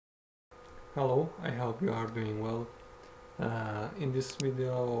Hello, I hope you are doing well. In this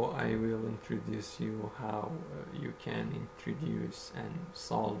video I will introduce you how you can introduce and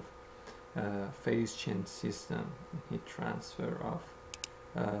solve phase change system heat transfer of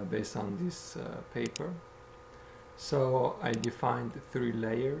based on this paper. So I defined three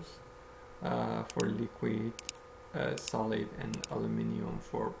layers for liquid, solid and aluminium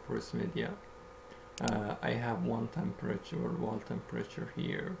for porous media. I have one wall temperature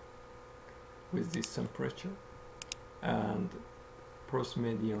here with this temperature, and porous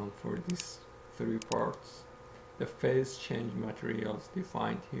medium for these three parts. The phase change materials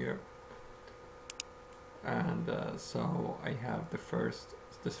defined here, and so I have the first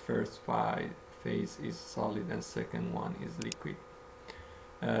phase is solid and second one is liquid.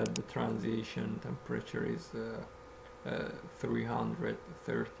 The transition temperature is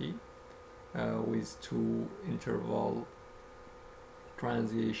 330 with two interval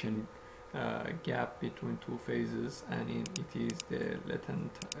transition gap between two phases, and it is the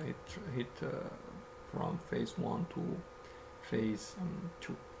latent heat from phase 1 to phase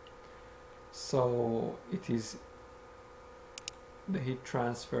 2. So it is the heat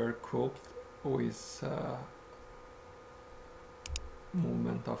transfer coupled with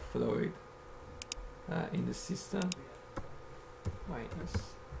movement of fluid in the system.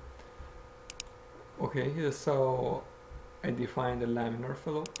 Okay, so I defined the laminar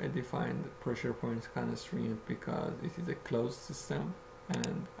flow. I defined the pressure points constraint because it is a closed system,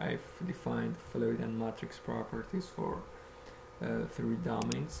 and I've defined fluid and matrix properties for three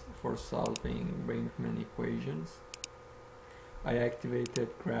domains for solving Brinkman equations. I activated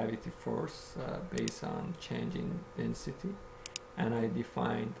gravity force based on changing density, and I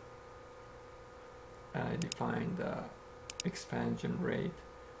defined expansion rate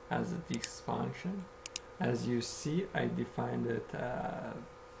as a Dix function. As you see, I defined it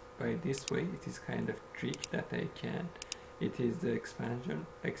by this way. It is kind of trick that I can. It is the expansion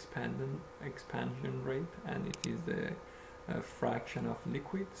rate, and it is the fraction of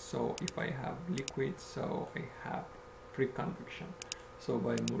liquid. So if I have liquid, so I have free convection. So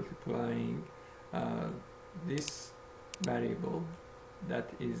by multiplying this variable,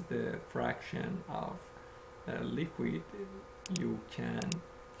 that is the fraction of liquid, you can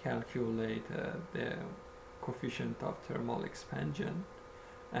calculate the coefficient of thermal expansion,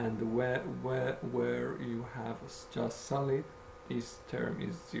 and where you have just solid, this term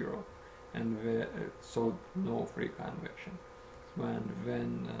is 0, and so no free convection.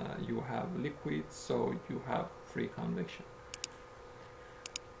 When you have liquid, so you have free convection.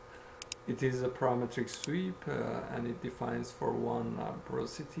 It is a parametric sweep, and it defines for one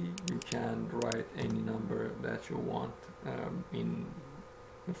porosity. You can write any number that you want in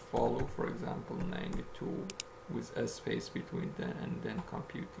follow, for example 92 with a space between them, and then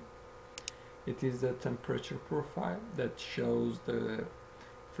computing. It is the temperature profile that shows the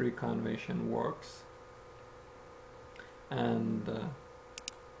free convection works, and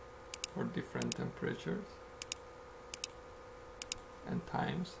for different temperatures and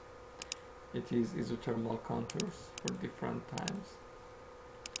times. It is isothermal contours for different times,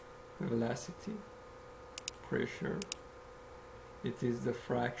 velocity, pressure. It is the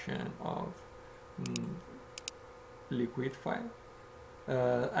fraction of liquid file.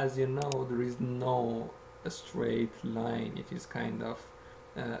 As you know, there is no straight line. It is kind of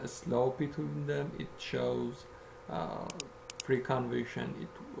a slope between them. It shows free convection. It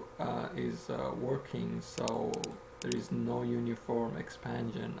is working, so there is no uniform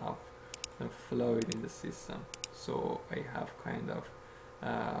expansion of the fluid in the system. So I have kind of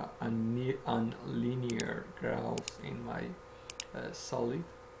unlinear growth in my solid,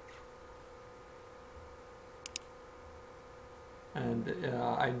 and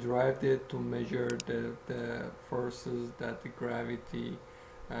I derived it to measure the forces that the gravity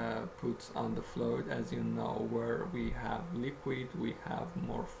puts on the fluid. As you know, where we have liquid, we have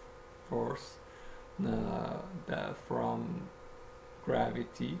more force from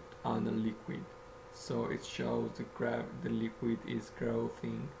gravity on the liquid. So it shows the liquid is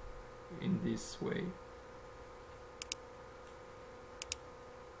growing in this way.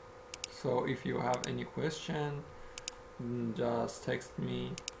 So if you have any question, just text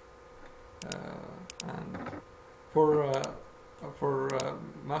me. And for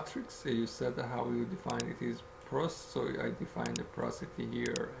matrix, you said how you define it is porous. So I define the porosity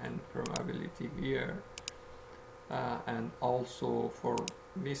here and permeability here. And also for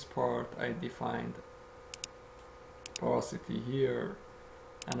this part, I defined porosity here,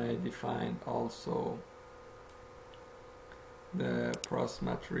 and I defined also the porous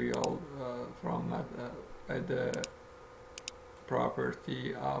material from the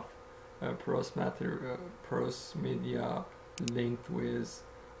property of porous media linked with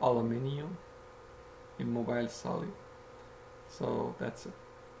aluminium, immobile solid. So that's it.